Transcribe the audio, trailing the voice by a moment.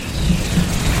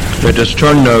Let us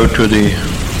turn now to the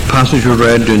passage we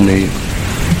read in the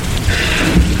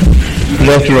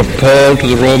letter of Paul to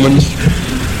the Romans,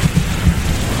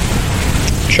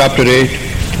 chapter 8,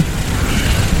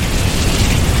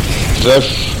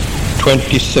 verse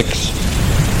 26.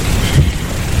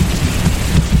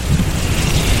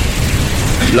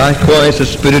 Likewise the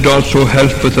Spirit also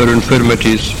helpeth our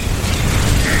infirmities,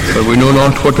 for we know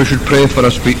not what we should pray for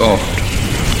as we ought.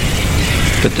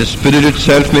 But the Spirit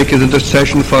itself maketh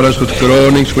intercession for us with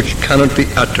groanings which cannot be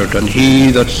uttered, and he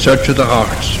that searcheth the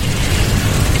hearts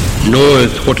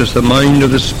knoweth what is the mind of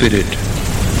the Spirit,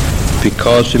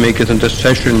 because he maketh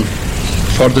intercession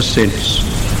for the saints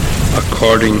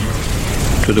according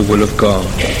to the will of God.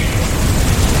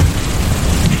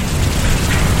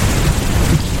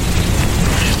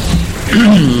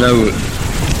 Now,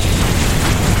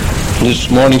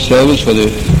 this morning service, for the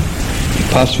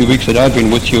past few weeks that I've been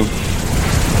with you,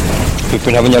 we've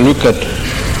been having a look at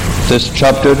this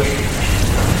chapter,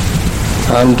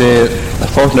 and a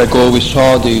fortnight ago we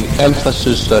saw the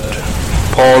emphasis that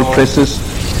Paul places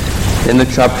in the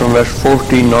chapter from verse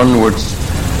 14 onwards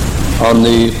on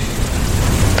the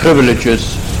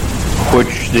privileges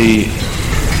which the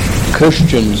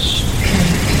Christians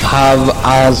have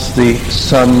as the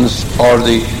sons or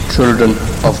the children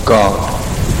of God.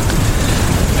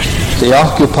 They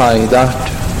occupy that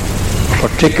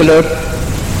particular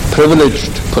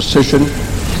privileged position,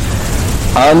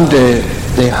 and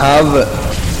they have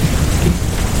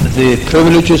the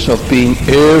privileges of being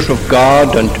heirs of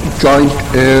God and joint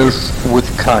heirs with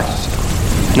Christ.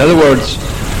 In other words,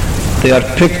 they are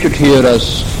pictured here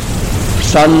as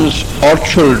sons or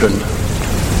children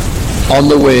on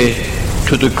the way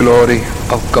to the glory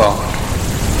of God.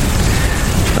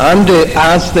 And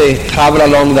as they travel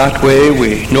along that way,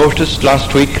 we noticed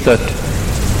last week that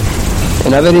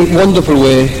in a very wonderful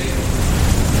way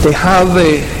they have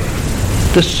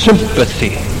the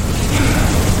sympathy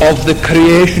of the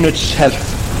creation itself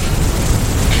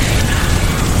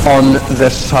on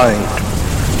their side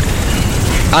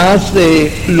as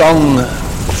they long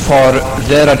for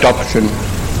their adoption,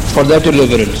 for their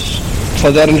deliverance,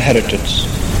 for their inheritance.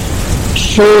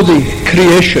 So the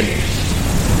creation,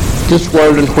 this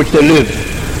world in which they live,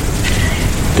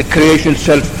 the creation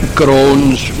itself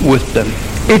groans with them.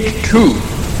 It too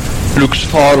looks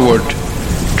forward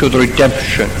to the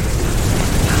redemption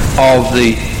of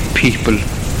the people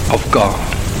of God.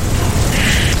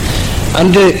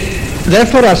 And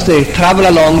therefore, as they travel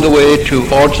along the way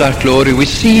towards that glory, we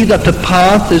see that the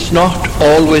path is not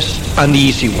always an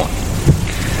easy one.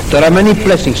 There are many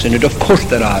blessings in it, of course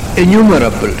there are,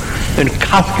 innumerable,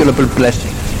 incalculable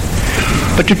blessings.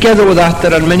 But together with that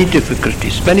there are many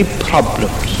difficulties, many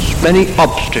problems, many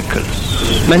obstacles,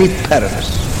 many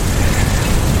perils.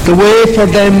 The way for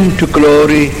them to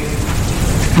glory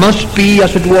must be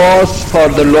as it was for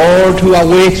the Lord who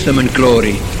awaits them in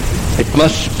glory. It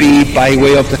must be by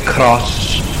way of the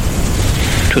cross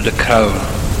to the crown.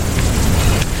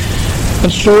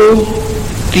 And so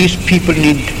these people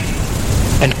need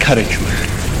encouragement.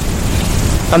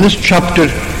 And this chapter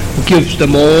gives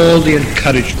them all the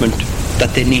encouragement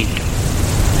that they need.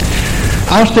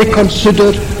 As they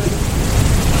consider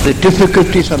the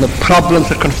difficulties and the problems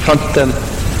that confront them,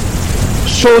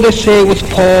 so they say with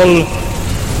Paul,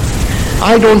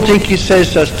 I don't think he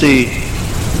says that the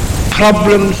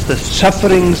problems, the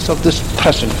sufferings of this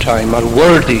present time are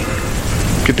worthy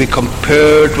to be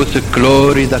compared with the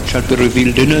glory that shall be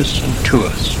revealed in us and to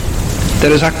us.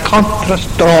 There is a contrast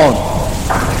drawn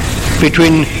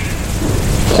between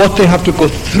what they have to go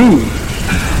through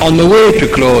on the way to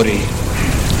glory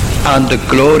and the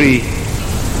glory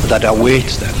that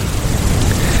awaits them.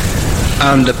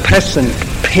 And the present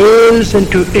pales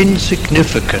into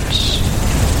insignificance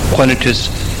when it is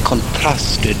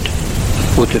contrasted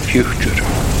with the future.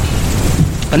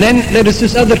 And then there is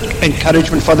this other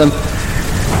encouragement for them.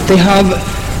 They have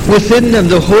within them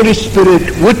the Holy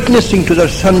Spirit witnessing to their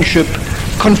sonship,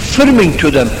 confirming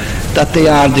to them that they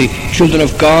are the children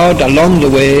of God along the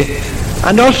way,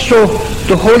 and also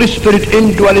the Holy Spirit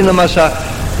indwelling them as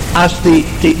the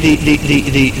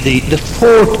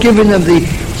giving them the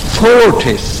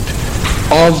foretaste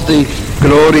of the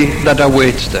glory that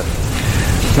awaits them.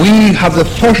 We have the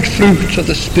first fruits of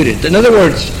the Spirit. In other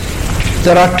words,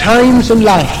 there are times in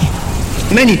life,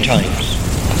 many times,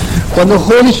 when the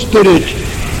Holy Spirit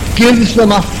gives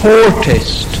them a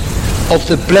foretaste of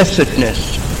the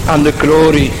blessedness and the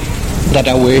glory that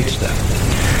awaits them.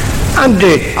 And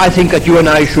I think that you and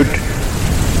I should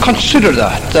consider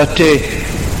that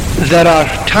there are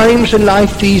times in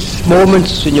life, these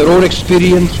moments in your own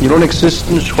experience, in your own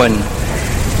existence, when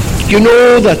you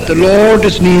know that the Lord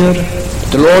is near,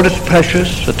 the Lord is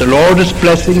precious, that the Lord is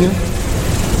blessing you.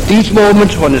 These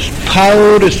moments when His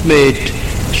power is made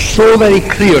so very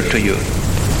clear to you,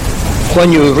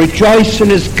 when you rejoice in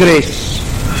His grace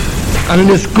and in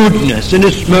His goodness, in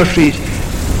His mercy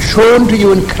shown to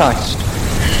you in Christ,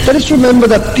 let us remember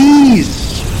that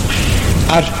these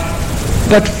are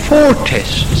but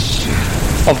foretastes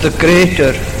of the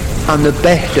greater and the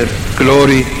better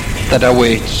glory that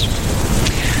awaits.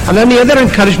 And then the other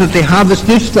encouragement they have is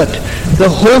this, that the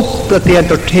hope that they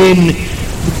entertain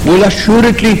will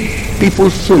assuredly be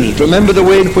fulfilled. Remember the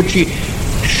way in which he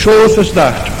shows us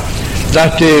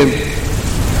that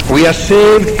we are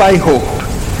saved by hope,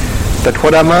 that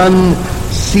what a man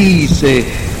sees,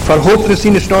 for hope that is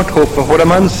seen is not hope, but what a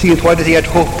man seeth, why does he yet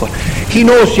hope for? He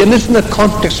knows, and this is in the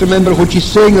context, remember, which he's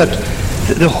saying that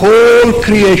the whole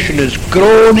creation is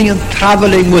groaning and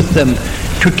travelling with them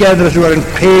together as we are in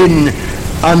pain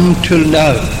until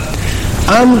now.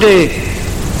 And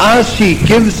as he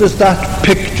gives us that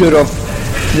picture of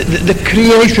the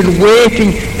creation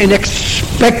waiting in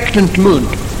expectant mood,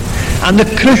 and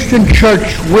the Christian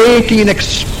church waiting in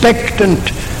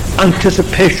expectant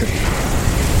anticipation,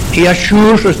 he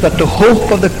assures us that the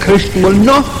hope of the Christian will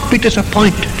not be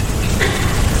disappointed.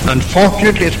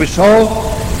 Unfortunately, as we saw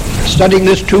studying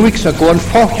this 2 weeks ago,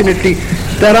 unfortunately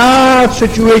there are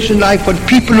situations in life when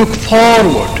people look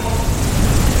forward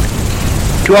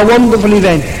to a wonderful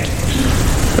event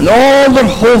and all their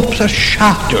hopes are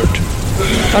shattered.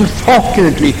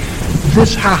 Unfortunately,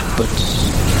 this happens.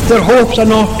 Their hopes are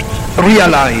not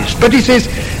realized. But he says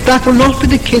that will not be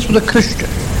the case with the Christian.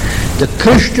 The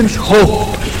Christian's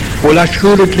hope will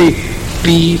assuredly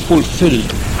be fulfilled.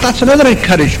 That's another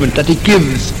encouragement that he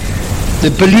gives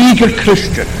the beleaguered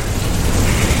Christian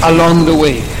along the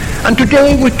way. And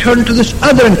today we turn to this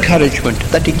other encouragement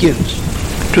that he gives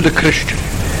to the Christian.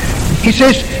 He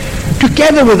says,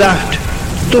 together with that,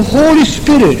 the Holy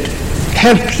Spirit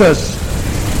helps us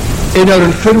in our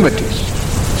infirmities.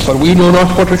 For we know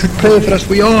not what we should pray for as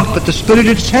we ought, but the Spirit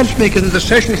itself maketh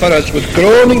intercession for us with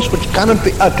groanings which cannot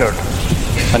be uttered.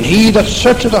 And he that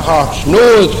searcheth the hearts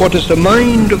knoweth what is the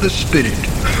mind of the Spirit,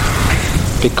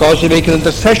 because he maketh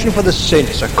intercession for the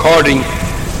saints according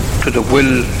to the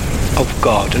will of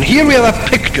God. And here we have a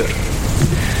picture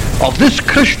of this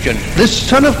Christian, this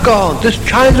Son of God, this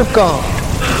child of God,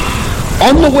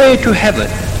 on the way to heaven,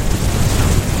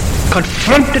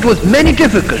 confronted with many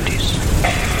difficulties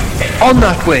on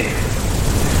that way.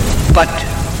 But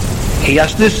he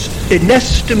has this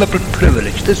inestimable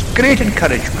privilege, this great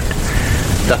encouragement,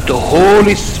 that the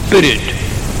Holy Spirit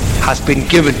has been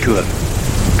given to him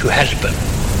to help him.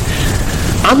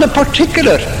 And the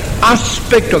particular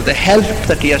aspect of the help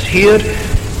that he has here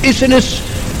is in his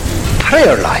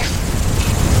prayer life.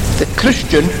 The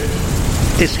Christian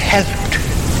is helped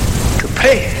to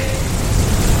pray.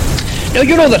 Now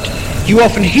you know that you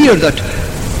often hear that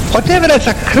whatever else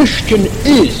a Christian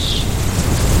is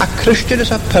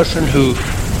a person who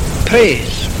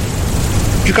prays.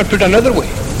 You can put it another way.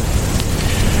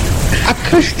 A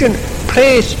Christian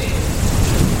prays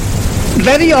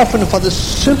very often for the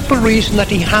simple reason that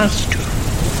he has to.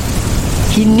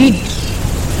 He needs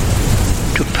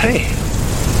to pray.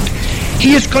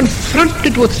 He is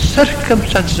confronted with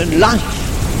circumstances in life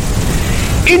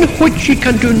in which he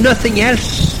can do nothing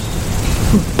else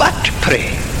but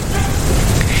pray.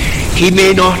 He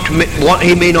may not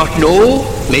know,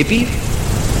 maybe,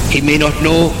 he may not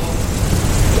know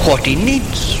what he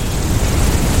needs.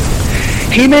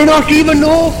 He may not even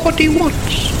know what he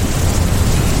wants.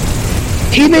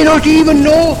 He may not even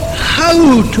know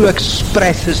how to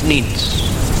express his needs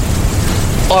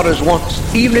or his wants,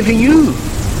 even if he knew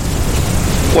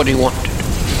what he wanted.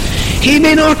 He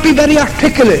may not be very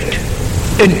articulate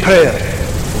in prayer,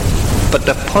 but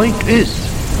the point is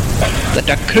that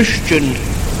a Christian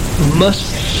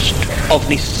must of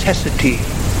necessity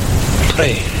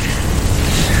pray.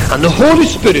 And the Holy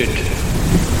Spirit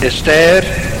is there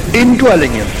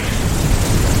indwelling him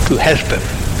to help him.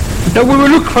 Now we will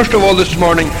look first of all this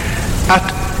morning at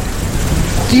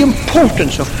the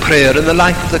importance of prayer in the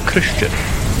life of the Christian,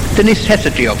 the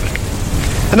necessity of it.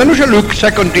 And then we shall look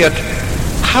secondly at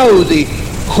how the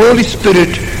Holy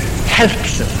Spirit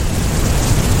helps him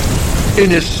in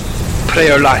his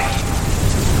prayer life.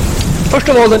 First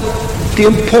of all, then, the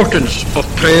importance of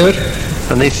prayer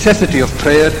and the necessity of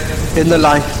prayer in the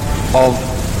life of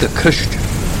the Christian.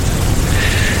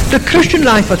 The Christian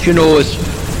life, as you know, is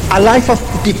a life of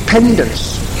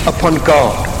dependence upon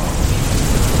God.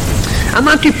 And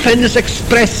that dependence is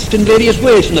expressed in various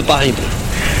ways in the Bible.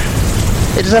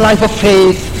 It is a life of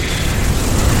faith,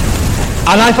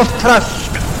 a life of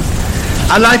trust,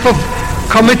 a life of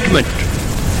commitment,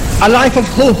 a life of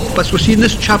hope, as we see in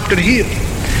this chapter here,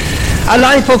 a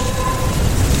life of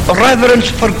reverence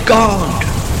for God,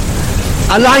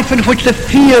 a life in which the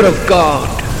fear of God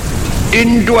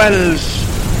indwells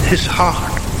his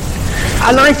heart,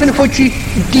 a life in which he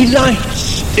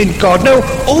delights in God. Now,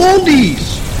 all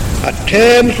these are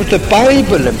terms which the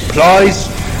Bible employs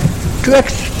to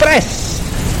express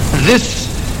this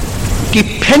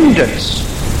dependence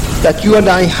that you and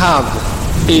I have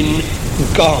in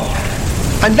God.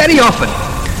 And very often,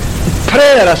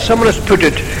 prayer, as someone has put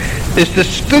it, is the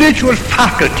spiritual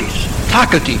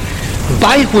faculty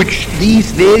by which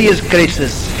these various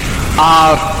graces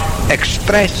are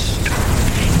expressed.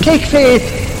 Take faith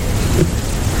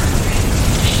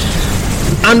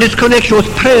and its connection with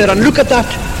prayer, and look at that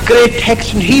great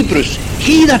text in Hebrews.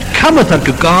 He that cometh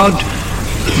unto God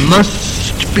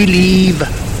must believe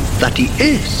that he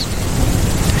is.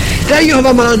 There you have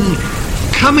a man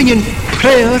coming in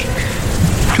prayer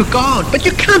to God, but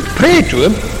you can't pray to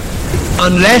him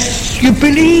unless you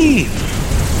believe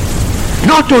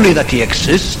not only that he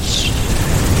exists,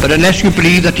 but unless you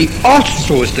believe that he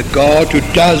also is the God who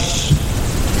does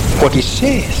what he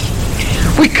says.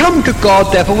 We come to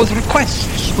God therefore with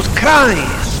requests, with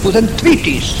cries, with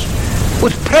entreaties,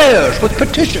 with prayers, with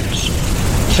petitions.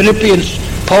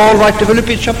 Paul writes to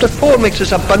Philippians chapter 4 makes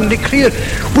this abundantly clear.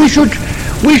 We should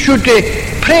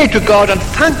pray to God and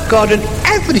thank God in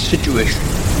every situation.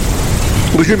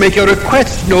 We should make our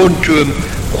requests known to him,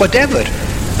 whatever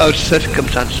our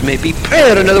circumstance may be.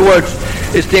 Prayer, in other words,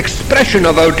 is the expression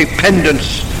of our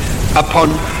dependence upon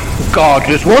God. It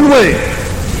is one way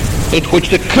in which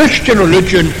the Christian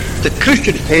religion, the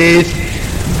Christian faith,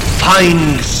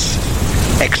 finds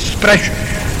expression.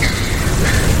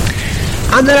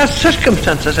 And there are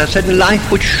circumstances, as I said, in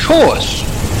life which show us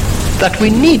that we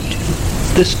need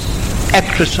this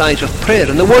exercise of prayer.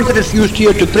 And the word that is used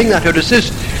here to bring that out is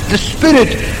this: the Spirit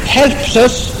helps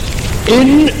us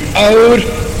in our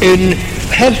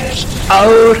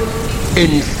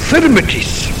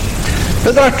infirmities.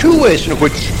 Now there are two ways in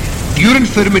which your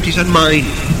infirmities and mine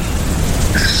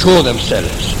show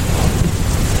themselves.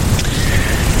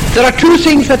 There are two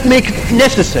things that make it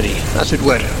necessary, as it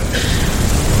were.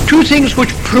 Two things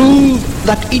which prove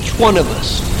that each one of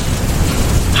us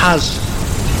has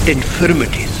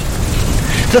infirmities.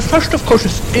 The first, of course,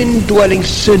 is indwelling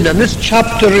sin, and this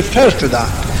chapter refers to that,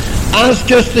 as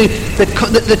just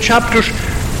the chapters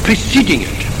preceding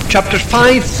it. Chapters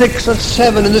 5, 6, and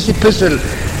 7 in this epistle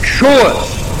show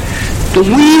us the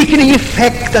weakening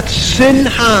effect that sin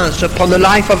has upon the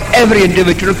life of every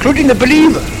individual, including the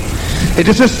believer. It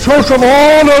is the source of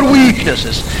all our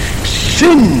weaknesses.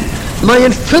 Sin, my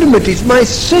infirmities, my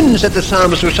sins, that the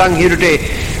psalmist was sang here today,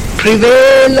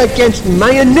 prevail against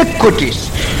my iniquities,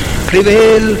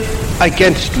 prevail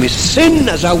against me. Sin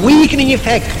has a weakening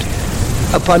effect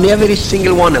upon every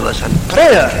single one of us, and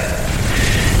prayer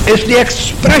is the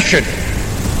expression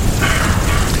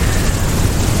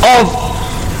of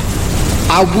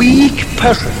a weak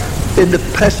person in the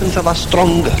presence of a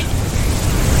stronger.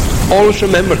 Always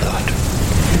remember that.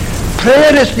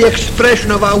 Prayer is the expression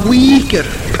of a weaker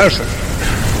person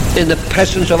in the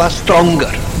presence of a stronger.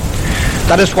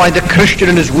 That is why the Christian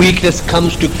in his weakness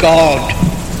comes to God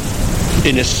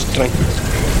in his strength.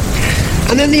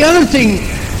 And then the other thing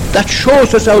that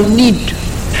shows us our need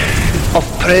of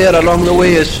prayer along the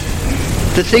way is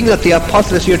the thing that the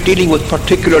apostle is here dealing with,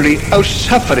 particularly our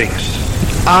sufferings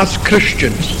as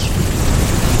Christians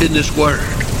in this world.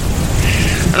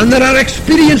 And there are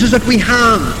experiences that we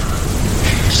have,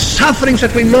 sufferings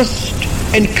that we must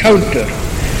encounter,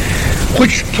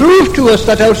 which prove to us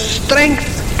that our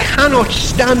strength cannot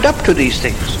stand up to these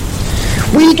things.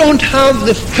 We don't have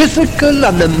the physical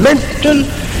and the mental,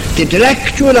 the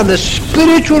intellectual and the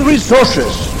spiritual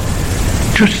resources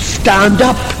to stand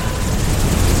up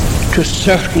to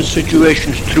certain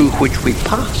situations through which we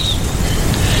pass.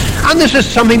 And this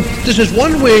is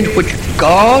one way in which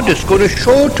God is going to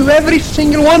show to every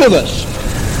single one of us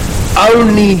our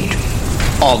need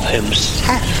of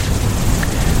himself.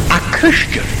 A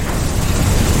Christian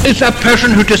is a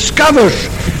person who discovers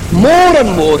more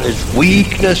and more his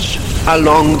weakness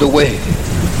along the way.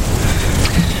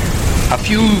 A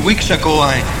few weeks ago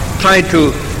I tried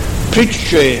to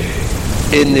preach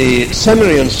in the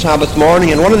seminary on Sabbath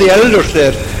morning, and one of the elders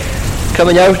there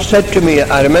coming out said to me,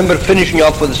 I remember finishing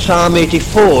off with Psalm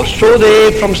 84, so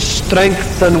they from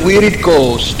strength and wearied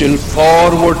go, still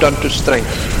forward unto strength.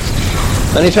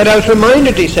 And he said, I was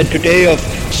reminded, he said, today of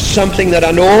something that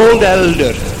an old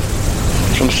elder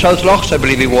from South Lochs, I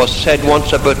believe he was, said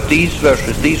once about these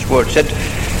verses, these words. Said,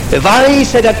 if I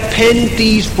said I'd penned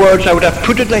these words, I would have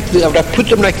put them like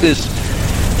this.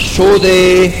 So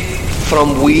they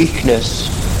from weakness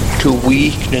to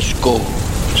weakness go,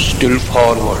 still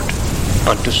forward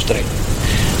unto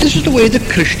strength. This is the way the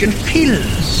Christian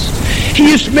feels.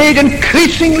 He is made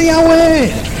increasingly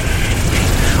aware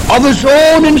of his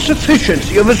own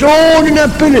insufficiency, of his own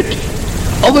inability,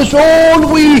 of his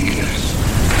own weakness,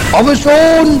 of his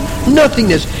own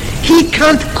nothingness. He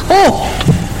can't cope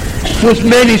with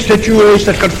many situations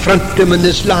that confront him in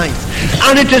this life.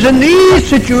 And it is in these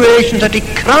situations that he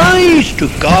cries to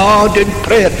God in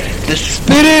prayer. The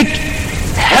Spirit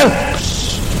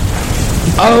helps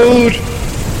our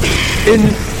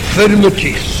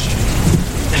infirmities.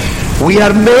 We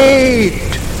are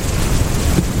made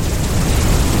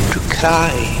to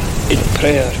cry in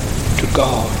prayer to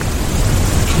God.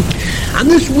 And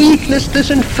this weakness, this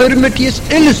infirmity is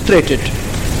illustrated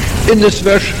in this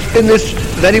verse, in this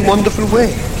very wonderful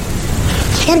way.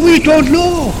 For we don't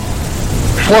know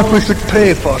what we should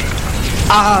pray for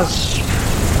as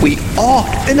we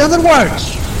ought. In other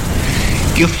words,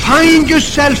 you find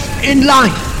yourself in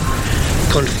life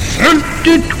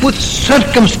confronted with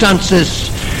circumstances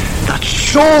that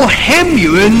so hem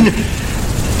you in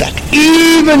that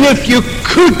even if you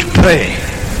could pray,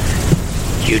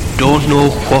 you don't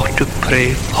know what to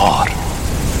pray for.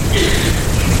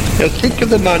 Now think of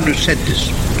the man who said this.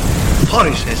 For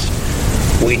he says,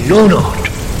 we know not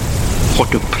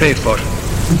what to pray for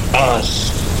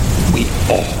as we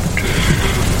ought.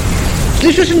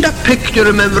 This isn't a picture,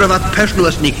 remember, of a person who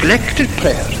has neglected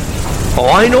prayer. Oh,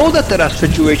 I know that there are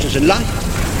situations in life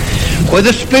where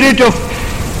the spirit of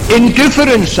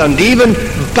indifference and even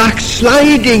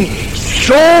backsliding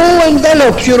so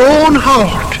envelops your own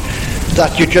heart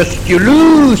that you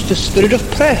lose the spirit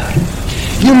of prayer.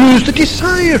 You lose the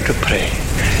desire to pray.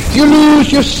 You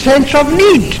lose your sense of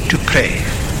need to pray.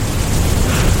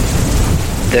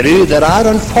 There are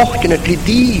unfortunately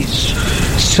these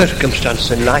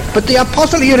circumstances in life. But the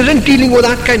apostle here isn't dealing with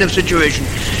that kind of situation.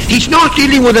 He's not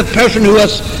dealing with a person who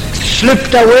has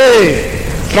slipped away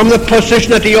from the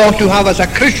position that he ought to have as a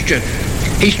Christian.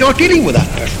 He's not dealing with that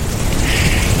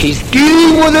person. He's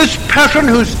dealing with this person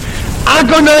who's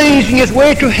agonizing his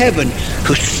way to heaven,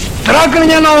 who's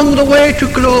struggling along the way to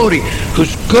glory,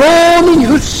 who's groaning,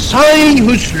 who's sighing,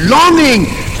 who's longing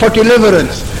for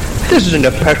deliverance. This isn't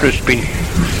a person who's been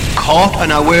caught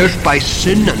unawares by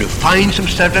sin and who finds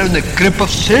himself down in the grip of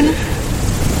sin.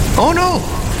 Oh no.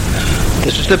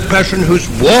 This is the person who's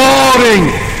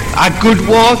warring a good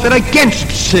warfare against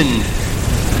sin,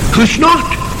 who's not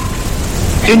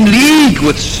in league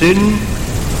with sin,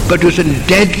 but who's in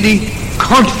deadly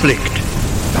conflict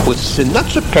with sin.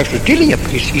 That's the person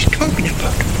he's talking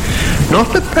about.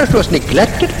 Not the person who has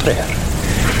neglected prayer,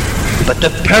 but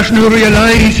the person who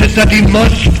realizes that he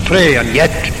must pray, and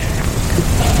yet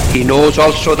he knows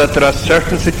also that there are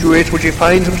certain situations which he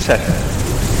finds himself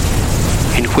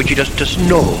in which he just doesn't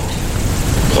know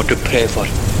what to pray for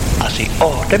as he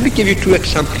ought. Let me give you two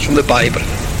examples from the Bible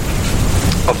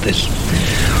of this.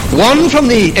 One from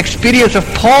the experience of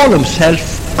Paul himself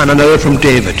and another from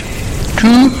David.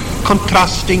 Two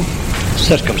contrasting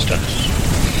circumstances.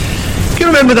 Do you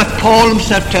remember that Paul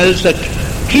himself tells that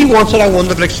he once had a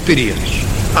wonderful experience,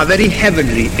 a very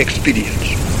heavenly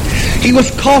experience. He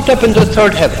was caught up in the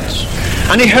third heavens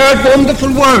and he heard wonderful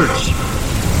words.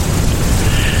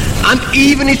 And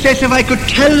even he says, if I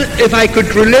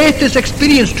could relate this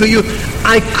experience to you,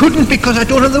 I couldn't because I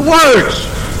don't have the words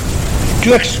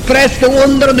to express the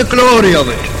wonder and the glory of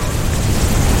it.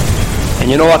 And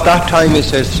you know, at that time he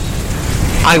says,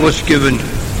 I was given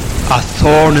a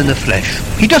thorn in the flesh.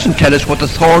 He doesn't tell us what the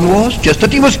thorn was, just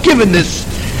that he was given this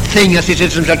thing, as he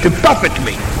says himself, to buffet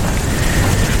me.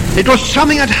 It was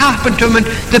something that happened to him, and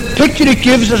the picture he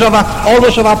gives us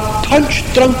almost of a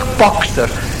punch-drunk boxer.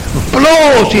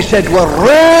 Blows, he said, were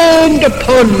rained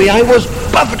upon me. I was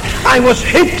buffeted. I was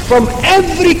hit from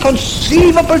every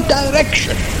conceivable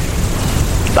direction.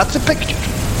 That's the picture.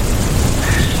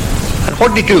 And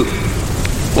what did he do?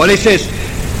 Well, he says,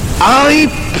 I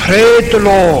prayed the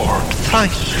Lord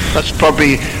thrice. That's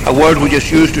probably a word we just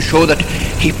use to show that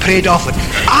he prayed often.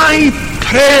 I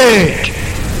prayed.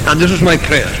 And this is my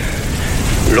prayer.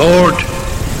 Lord,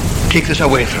 take this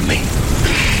away from me.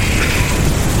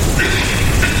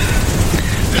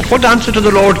 And what answer did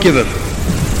the Lord give him?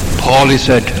 Paul, he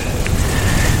said,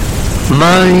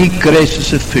 my grace is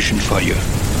sufficient for you,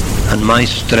 and my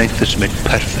strength is made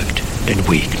perfect in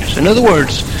weakness. In other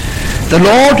words, the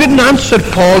Lord didn't answer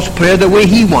Paul's prayer the way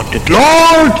he wanted.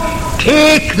 Lord,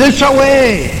 take this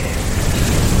away.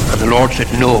 And the Lord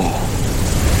said, no,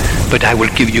 but I will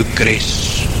give you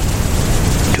grace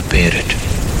to bear it.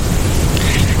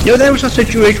 You know, there was a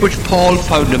situation which Paul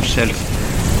found himself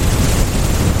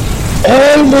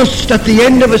almost at the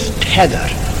end of his tether,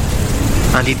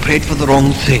 and he prayed for the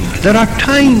wrong thing. There are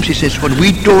times, he says, when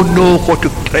we don't know what to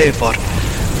pray for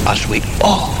as we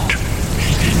ought.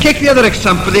 Take the other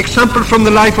example, the example from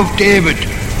the life of David,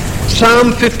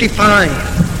 Psalm 55.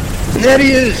 And there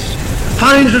he is,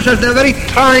 finds himself in a very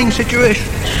trying situation.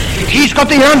 He's got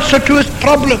the answer to his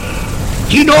problem.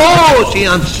 He knows the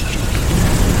answer.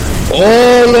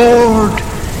 Oh Lord,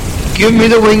 give me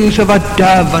the wings of a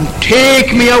dove and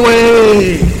take me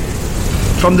away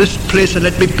from this place and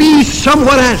let me be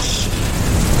somewhere else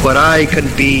where I can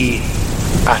be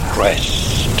at rest.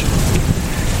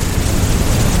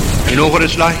 You know what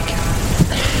it's like?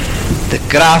 The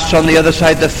grass on the other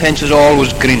side of the fence is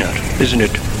always greener, isn't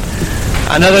it?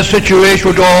 Another situation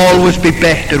would always be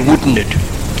better, wouldn't it?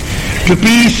 To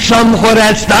be somewhere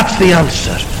else, that's the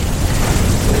answer.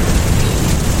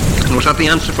 And was that the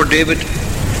answer for David?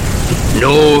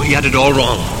 No, he had it all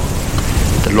wrong.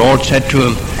 The Lord said to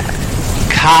him,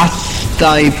 cast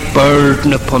thy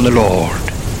burden upon the Lord,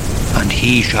 and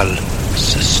he shall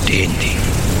sustain thee.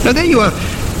 Now there you are,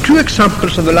 two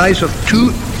examples of the lives of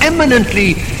two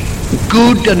eminently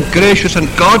good and gracious and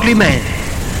godly men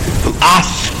who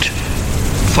asked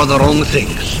for the wrong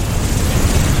things.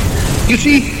 You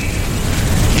see,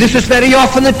 this is very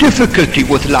often the difficulty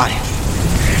with life,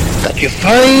 that you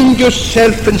find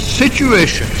yourself in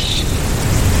situations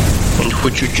in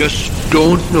which you just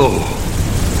don't know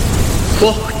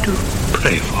what to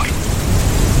pray for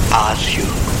as you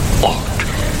ought.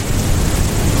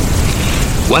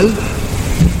 Well,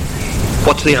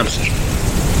 what's the answer?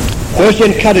 Where's the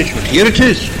encouragement? Here it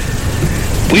is.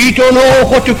 We don't know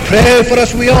what to pray for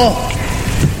as we ought,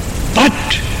 but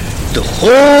the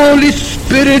Holy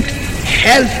Spirit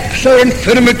helps our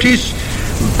infirmities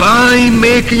by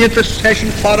making intercession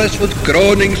for us with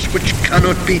groanings which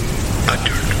cannot be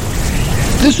uttered.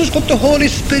 This is what the Holy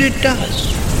Spirit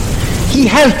does. He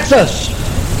helps us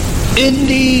in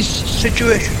these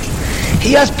situations.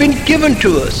 He has been given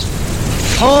to us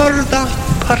for that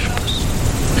purpose.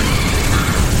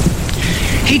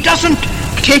 He doesn't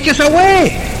take us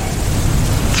away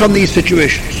from these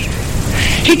situations.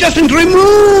 He doesn't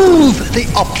remove the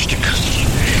obstacles.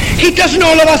 He doesn't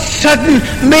all of a sudden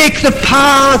make the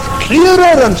path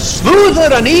clearer and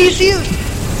smoother and easier.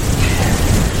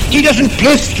 He doesn't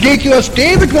take you as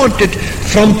David wanted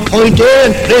from point A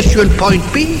and place you in point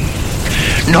B.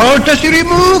 Nor does he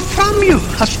remove from you,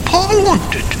 as Paul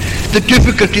wanted, the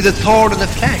difficulty, the thorn in the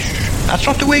flesh. That's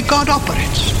not the way God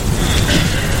operates.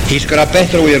 He's got a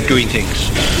better way of doing things.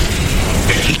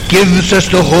 He gives us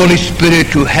the Holy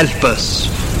Spirit to help us.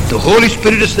 The Holy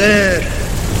Spirit is there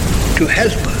to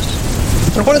help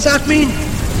us. And what does that mean?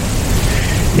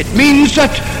 It means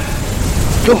that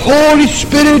the Holy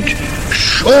Spirit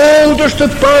shoulders the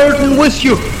burden with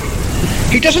you.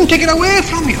 He doesn't take it away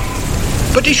from you,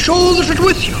 but he shoulders it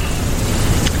with you.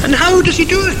 And how does he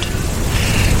do it?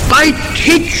 By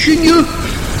teaching you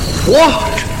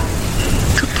what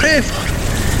to pray for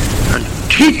and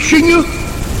teaching you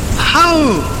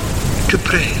how to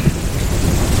pray.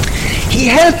 He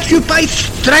helps you by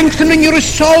strengthening your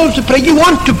resolve to pray. You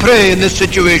want to pray in this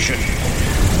situation.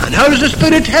 And how does the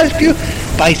Spirit help you?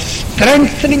 By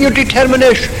strengthening your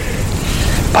determination,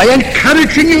 by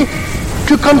encouraging you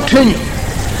to continue,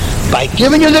 by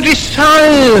giving you the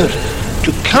desire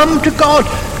to come to God.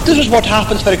 This is what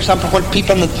happens, for example, when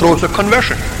people are in the throes of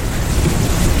conversion.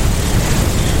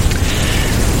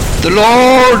 The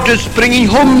Lord is bringing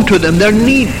home to them their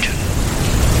need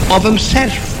of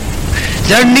himself,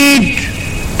 their need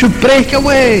to break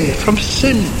away from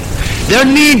sin, their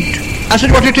need, as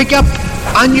it were, to take up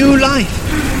a new life.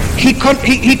 He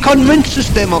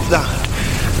convinces them of that.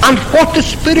 And what the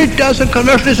Spirit does in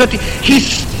conversion is that he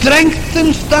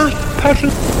strengthens that person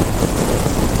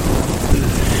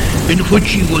in which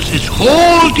he was. His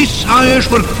whole desires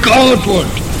were Godward.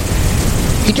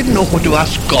 He didn't know what to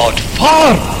ask God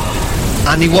for,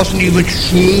 and he wasn't even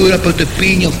sure about the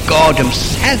being of God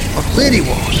himself or where he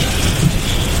was,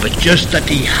 but just that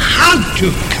he had to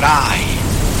cry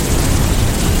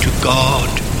to God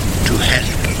to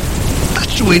help him.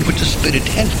 That's the way in which the Spirit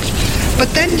helps. But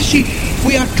then, you see,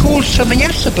 we are told something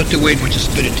else about the way in which the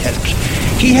Spirit helps.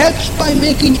 He helps by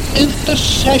making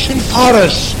intercession for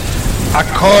us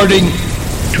according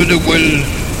to the will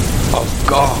of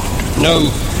God. Now,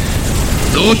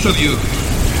 those of you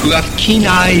who have keen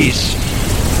eyes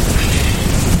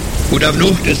would have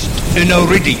noticed in our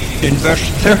reading in verse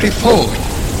 34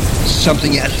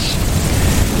 something else.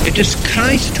 It is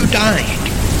Christ who died,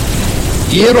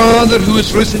 yea rather who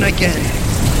is risen again,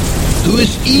 who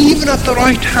is even at the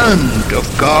right hand of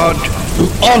God, who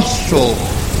also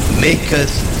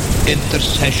maketh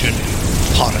intercession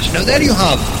for us. Now there you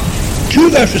have two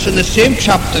verses in the same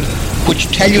chapter which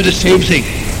tell you the same thing.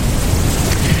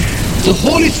 The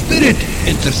Holy Spirit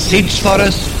intercedes for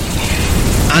us,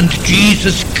 and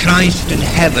Jesus Christ in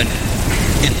heaven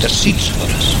intercedes for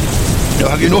us. Now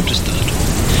have you noticed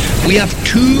that? We have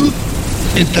two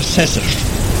intercessors.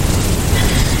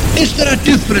 Is there a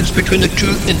difference between the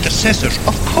two intercessors?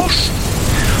 Of course.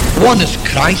 One is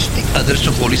Christ, the other is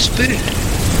the Holy Spirit.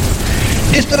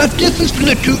 Is there a difference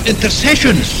between the two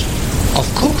intercessions? Of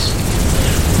course.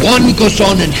 One goes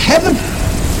on in heaven,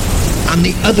 and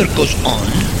the other goes on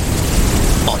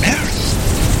earth.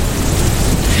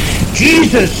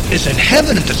 Jesus is in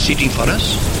heaven interceding for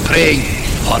us, praying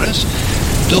for us.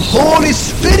 The Holy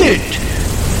Spirit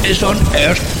is on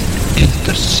earth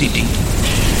interceding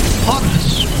for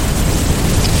us.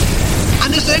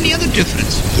 And is there any other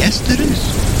difference? Yes, there is.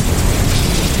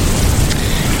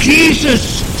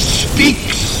 Jesus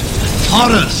speaks for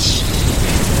us.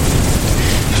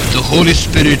 The Holy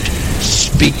Spirit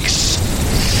speaks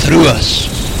through us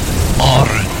or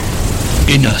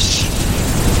in us.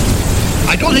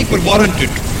 I don't think we're warranted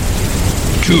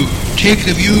to take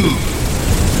the view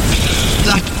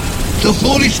that the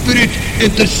Holy Spirit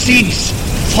intercedes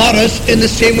for us in the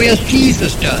same way as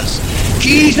Jesus does.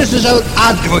 Jesus is our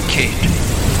advocate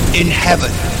in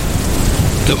heaven.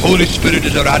 The Holy Spirit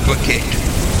is our advocate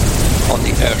on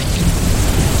the earth.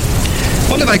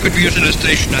 Well, if I could use an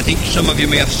illustration, I think some of you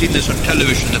may have seen this on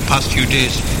television in the past few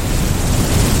days.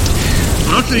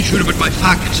 I'm not very sure about my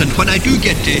facts, and when I do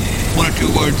get one or two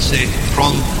words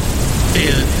wrong,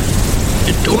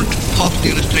 don't fault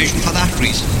the illustration for that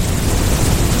reason.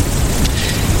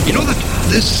 You know that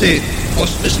this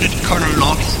isn't it Colonel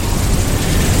North,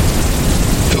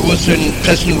 who was in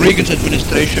President Reagan's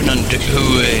administration and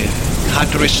who had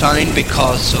to resign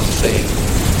because of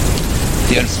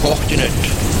the unfortunate,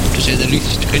 to say the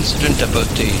least, incident about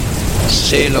the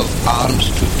sale of arms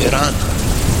to Iran.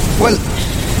 Well,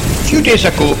 a few days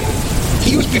ago,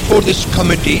 he was before this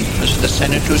committee, as the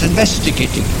Senate was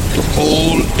investigating the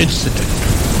whole incident.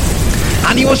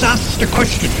 And he was asked a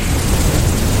question.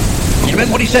 You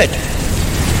remember what he said?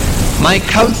 My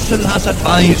counsel has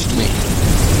advised me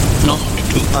not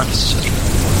to answer.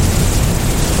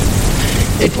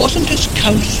 It wasn't his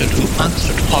counsel who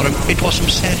answered for him, it was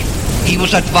himself. He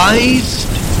was advised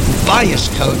by his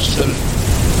counsel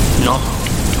not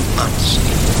to answer.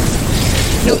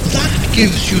 Now that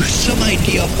gives you some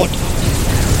idea of what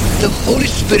the Holy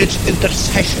Spirit's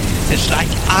intercession is like,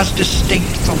 as distinct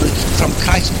from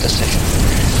Christ's intercession.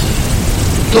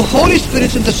 The Holy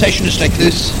Spirit's intercession is like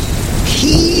this.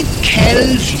 He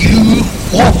tells you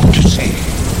what to say,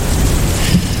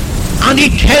 and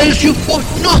he tells you what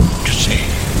not to say.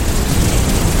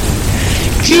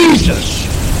 Jesus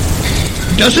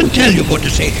doesn't tell you what to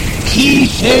say. He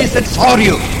says it for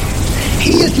you.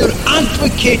 He is your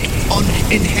advocate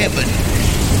in heaven,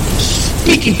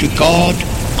 speaking to God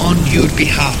on your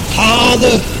behalf.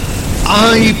 Father,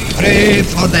 I pray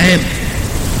for them.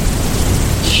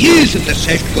 His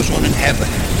intercession goes on in heaven.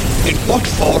 In what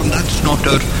form, that's not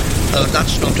our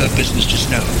business just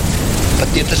now.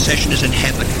 But the intercession is in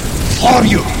heaven for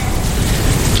you.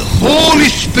 The Holy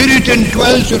Spirit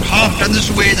indwells your heart, and this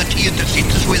way that he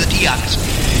intercedes, this way that he acts.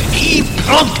 He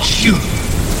prompts you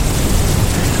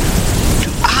to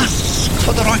ask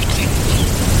for the right thing.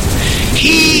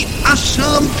 He, as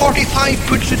Psalm 45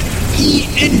 puts it, he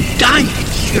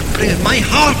indicts your prayer. My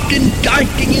heart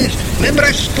indicting is. Remember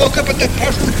I spoke about the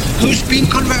person who's been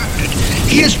converted.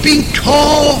 He is being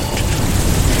taught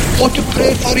what to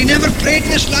pray for. He never prayed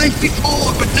in his life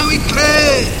before, but now he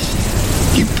prays.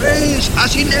 He prays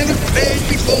as he never prayed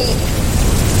before.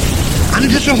 And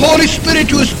it is the Holy Spirit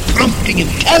who is prompting him,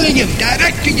 telling him,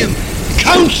 directing him,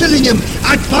 counseling him,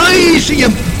 advising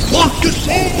him what to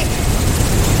say.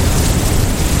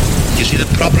 You see,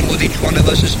 the problem with each one of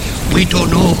us is we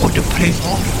don't know what to pray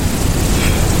for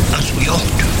as we ought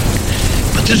to.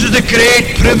 But this is the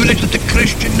great privilege that the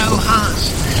Christian now has.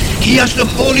 He has the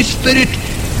Holy Spirit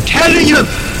telling him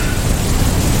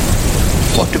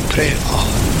what to pray for,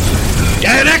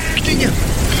 directing him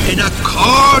in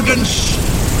accordance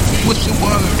with the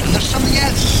Word. And there's something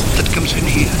else that comes in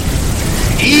here.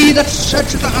 He that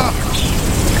searcheth the heart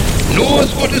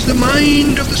knoweth what is the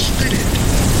mind of the Spirit,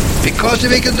 because he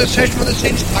maketh intercession for the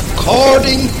saints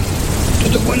according to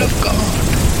the will of God.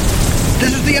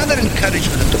 This is the other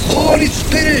encouragement, that the Holy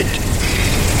Spirit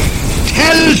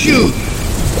tells you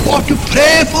what to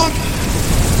pray for,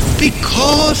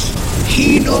 because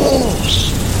he knows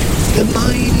the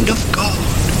mind of God.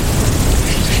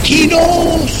 He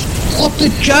knows what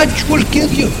the judge will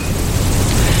give you,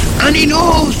 and he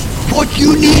knows what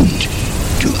you need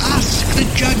to ask the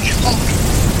judge for.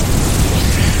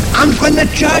 And when the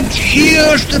judge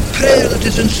hears the prayer that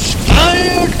is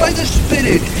inspired by the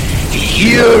Spirit, he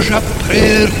hears a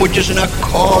prayer which is in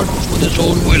accordance with his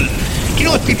own will. You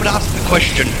know what people ask the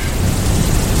question?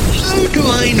 How do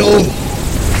I know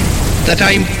that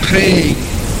I'm praying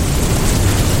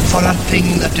for a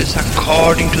thing that is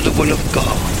according to the will of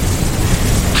God?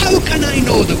 How can I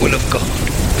know the will of God?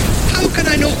 How can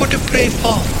I know what to pray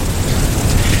for?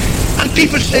 And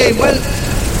people say, well,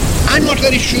 I'm not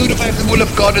very sure if I have the will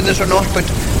of God in this or not, but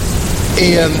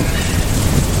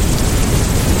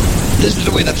this is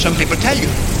the way that some people tell you.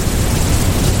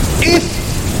 If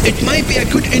it might be a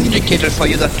good indicator for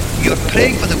you that you're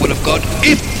praying for the will of God,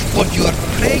 if what you are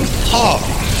praying for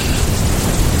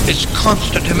is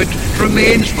constant, if it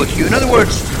remains with you. In other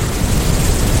words,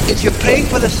 if you're praying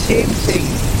for the same thing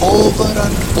over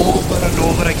and over and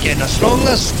over again, as long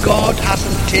as God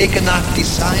hasn't taken that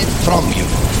desire from you,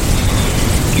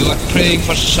 you are praying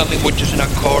for something which is in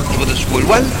accordance with his will.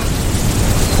 Well,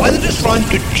 whether it's right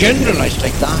to generalize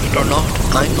like that or not,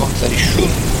 I'm not very sure.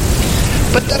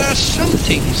 But there are some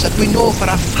things that we know for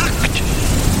a fact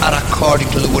are according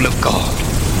to the will of God.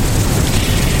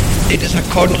 It is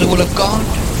according to the will of God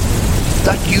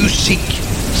that you seek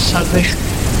salvation.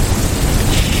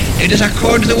 It is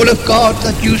according to the will of God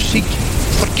that you seek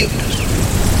forgiveness.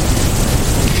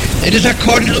 It is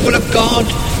according to the will of God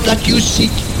that you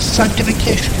seek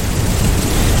sanctification.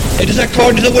 It is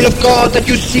according to the will of God that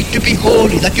you seek to be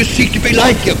holy, that you seek to be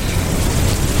like him.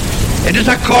 It is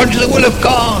according to the will of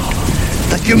God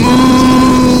that you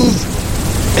move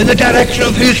in the direction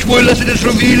of his will as it is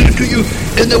revealed to you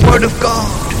in the Word of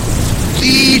God.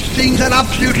 These things are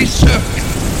absolutely certain.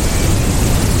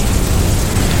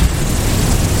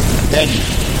 Then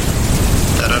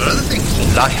there are other things in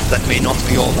life that may not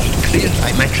be all that clear.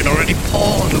 I mentioned already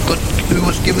Paul, who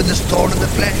was given this thorn in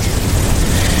the flesh.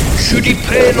 Should he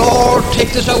pray, Lord,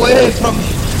 take this away from me?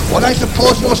 Well, I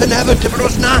suppose it was inevitable, it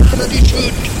was natural that he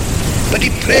should. But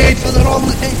he prayed for the wrong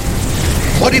thing.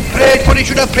 What he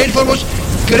should have prayed for was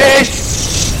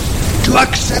grace to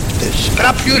accept this.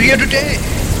 Perhaps you're here today.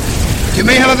 You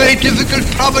may have a very difficult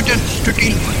providence to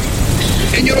deal with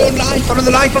in your own life or in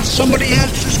the life of somebody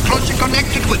else who's closely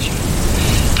connected with you.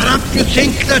 Perhaps you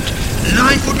think that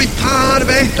life would be far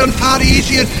better and far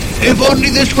easier if only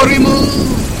this were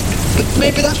removed. But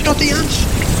maybe that's not the answer.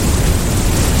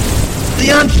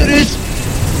 The answer is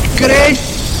grace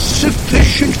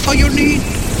sufficient for your need.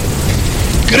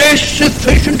 Grace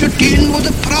sufficient to deal with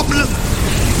the problem.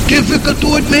 Difficult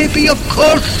though it may be, of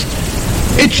course,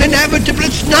 it's inevitable,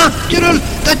 it's natural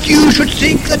that you should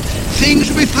think that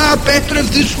things would be far better if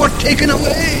this were taken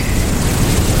away.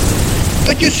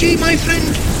 But you see, my friend,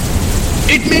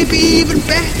 it may be even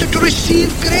better to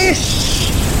receive grace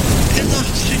in that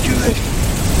situation.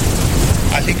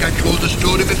 I think I told the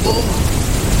story before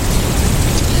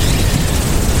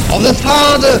of the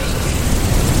father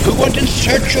who went in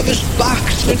search of his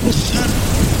backslidden son.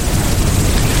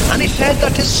 And he said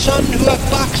that his son who had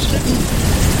backslidden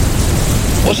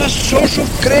was a source of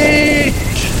great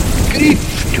grief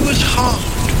to his heart.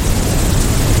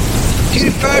 He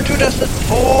referred to it as the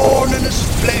thorn in his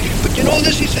flesh. But you know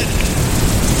this, he said,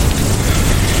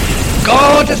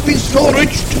 God has been so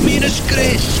rich to me in his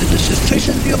grace, in the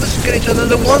sufficiency of his grace, and in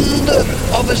the wonder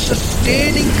of his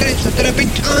sustaining grace, that there have been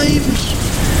times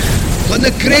when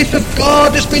the grace of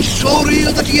God has been so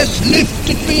real that he has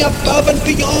lifted me above and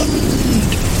beyond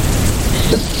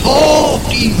the thought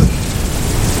even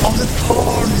of the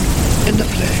thorn in the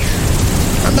flesh.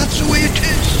 And that's the way it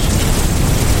is.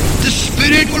 The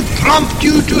Spirit will prompt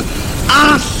you to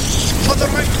ask for the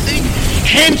right thing.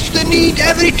 Hence the need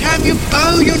every time you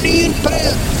bow your knee in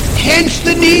prayer. Hence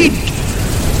the need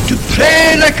to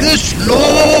pray like this: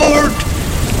 Lord,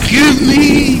 give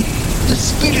me the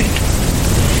Spirit.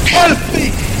 Help me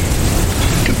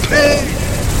to pray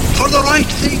for the right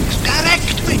things.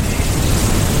 Direct me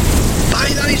by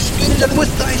thy Spirit and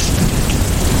with thy Spirit.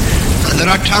 And there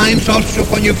are times also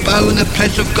when you bow in the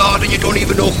presence of God and you don't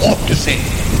even know what to say.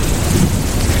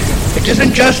 It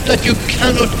isn't just that you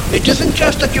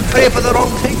pray for the wrong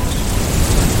things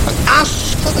and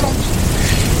ask for the wrong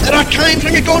things. There are times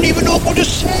when you don't even know what to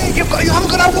say. You haven't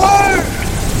got a word.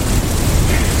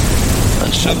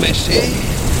 And some may say,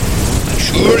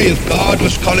 surely if God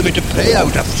was calling me to pray, I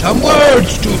would have some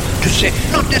words to say.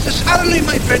 Not necessarily,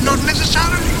 my friend, not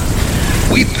necessarily.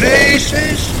 We pray,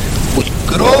 says, with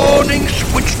groanings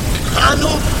which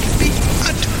cannot be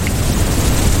uttered.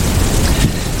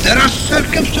 There are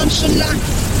circumstances in life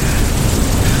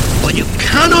when you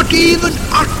cannot even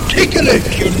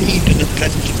articulate your need in the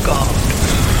presence of God.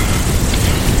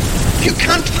 You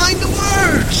can't find the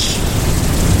words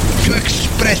to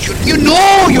express you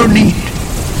know your need,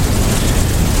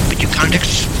 but you can't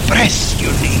express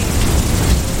your need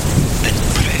in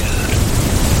prayer.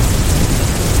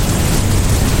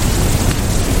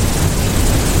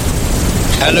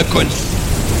 Eloquence,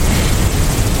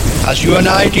 as you and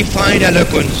I define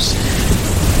eloquence,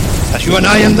 as you and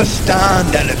I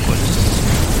understand eloquence,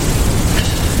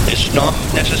 is not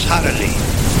necessarily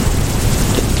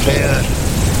the prayer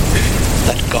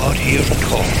that God hears at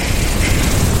all.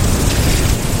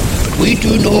 But we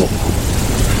do know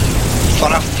for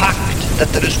a fact that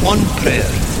there is one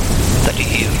prayer that he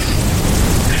hears.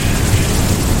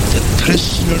 The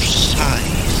prisoner's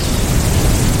sighs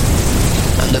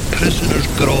and the prisoner's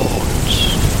groans,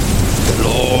 the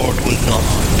Lord will not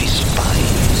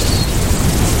despise.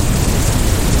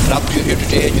 Perhaps you're here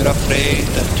today and you're afraid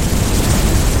that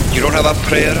you don't have a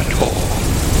prayer at all.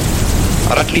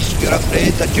 Or at least you're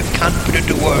afraid that you can't put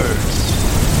into words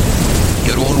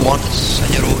your own wants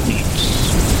and your own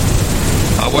needs.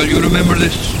 Well, you remember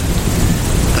this,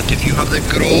 that if you have the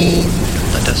groan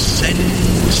that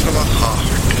ascends from a heart,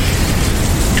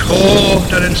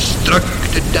 taught and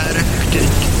instructed, directed,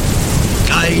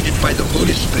 guided by the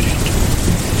Holy Spirit,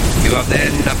 you have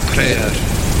then a prayer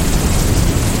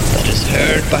that is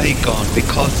heard by God,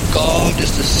 because God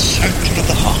is the searcher of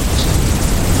the heart.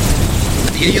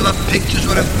 And here you have pictures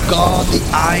where of God, the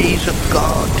eyes of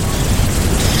God,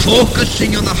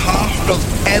 focusing on the heart of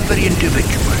every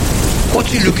individual.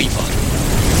 What's he looking for?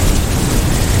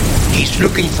 He's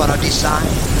looking for a desire.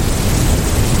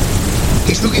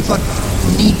 He's looking for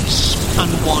needs and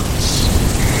wants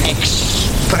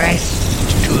expressed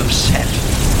to himself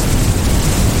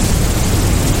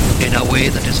in a way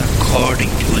that is according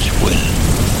to his will.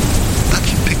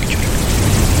 That's a picture.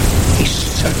 He's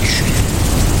searching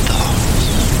the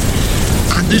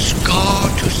heart. And this God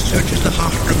who searches the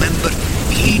heart, remember,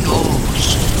 he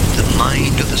knows the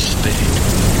mind of the Spirit.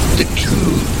 The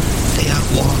two, they are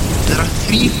one. There are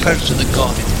three persons of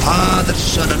God, Father,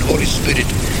 Son, and Holy Spirit.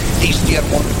 These three are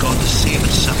one God, the same in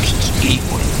substance,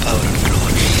 equal in power and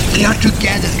glory. They are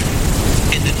together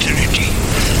in the Trinity.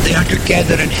 They are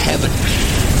together in heaven.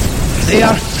 They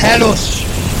are fellows,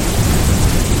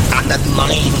 and their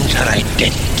minds are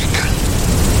identical.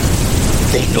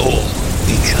 They know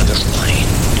each other's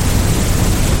mind.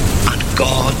 And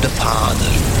God the Father,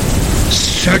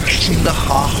 searching the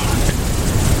heart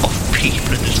of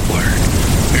people in this world,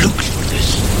 looks for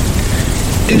this.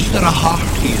 Is there a heart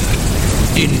here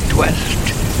indwelt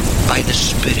by the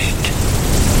Spirit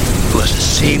who has the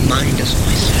same mind as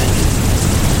myself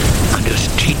and who is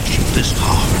teaching this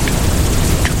heart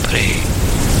to pray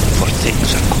for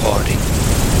things according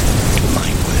to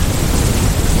my will?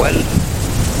 Well,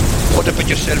 what about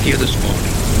yourself here this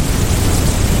morning?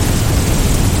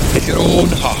 Is your own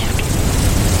heart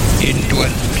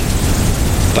indwelt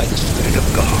by the Spirit of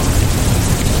God?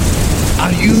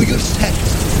 Are you yourself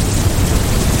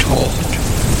taught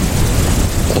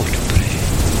how to pray?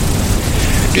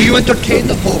 Do you entertain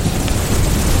the hope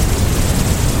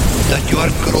that you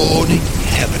are groaning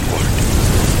heavenward?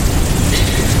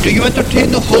 Do you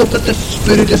entertain the hope that the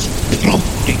Spirit is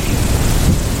prompting you,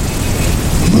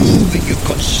 moving you,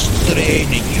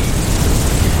 constraining you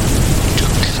to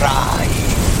cry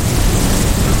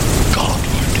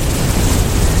Godward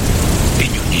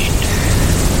in your need?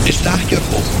 Is that your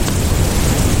hope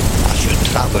as you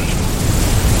travel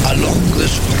along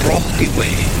this rocky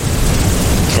way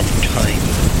from time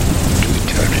to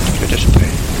eternity? Let us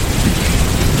pray.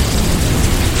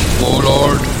 O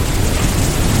Lord,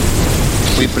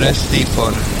 we bless thee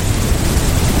for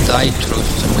thy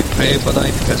truth, and we pray for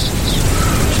thy presence,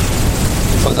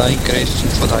 for thy grace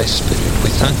and for thy Spirit. We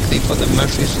thank thee for the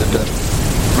mercies that are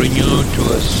renewed to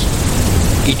us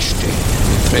each day.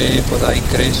 We pray for thy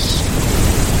grace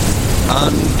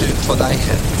and for thy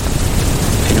help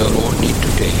in our own need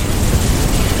today.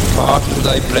 Part of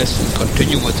thy blessing,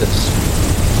 continue with us.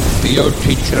 Be our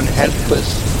teacher and help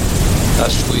us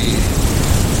as we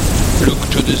look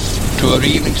to our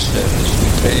evening service. We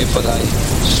pray for thy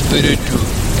Spirit to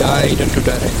guide and to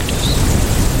direct us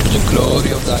to the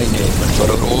glory of thy name and for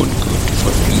our own good,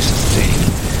 for Jesus' sake.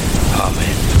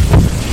 Amen.